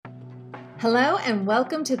Hello and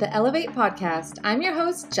welcome to the Elevate Podcast. I'm your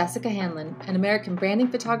host, Jessica Hanlon, an American branding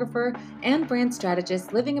photographer and brand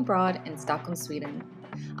strategist living abroad in Stockholm, Sweden.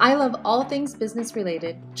 I love all things business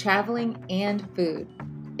related, traveling, and food.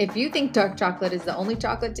 If you think dark chocolate is the only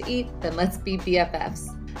chocolate to eat, then let's be BFFs.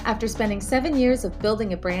 After spending 7 years of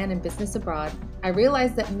building a brand and business abroad, I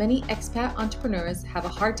realized that many expat entrepreneurs have a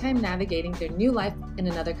hard time navigating their new life in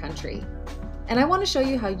another country. And I want to show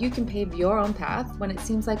you how you can pave your own path when it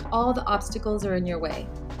seems like all the obstacles are in your way.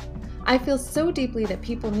 I feel so deeply that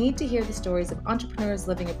people need to hear the stories of entrepreneurs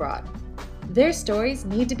living abroad. Their stories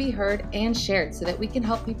need to be heard and shared so that we can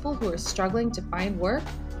help people who are struggling to find work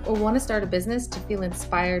or want to start a business to feel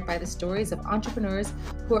inspired by the stories of entrepreneurs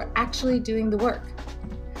who are actually doing the work.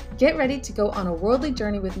 Get ready to go on a worldly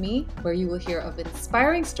journey with me where you will hear of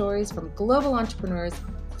inspiring stories from global entrepreneurs,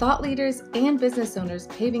 thought leaders, and business owners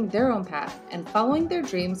paving their own path and following their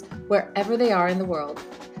dreams wherever they are in the world,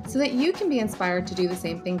 so that you can be inspired to do the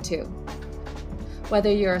same thing too.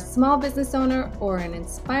 Whether you're a small business owner or an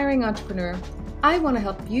inspiring entrepreneur, I want to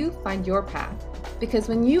help you find your path, because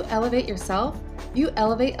when you elevate yourself, you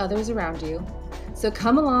elevate others around you. So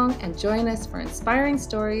come along and join us for inspiring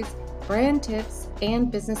stories, brand tips,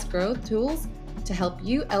 and business growth tools to help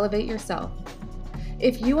you elevate yourself.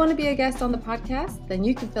 If you want to be a guest on the podcast, then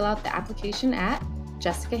you can fill out the application at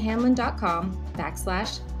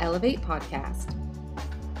jessicahanlon.com/elevate podcast.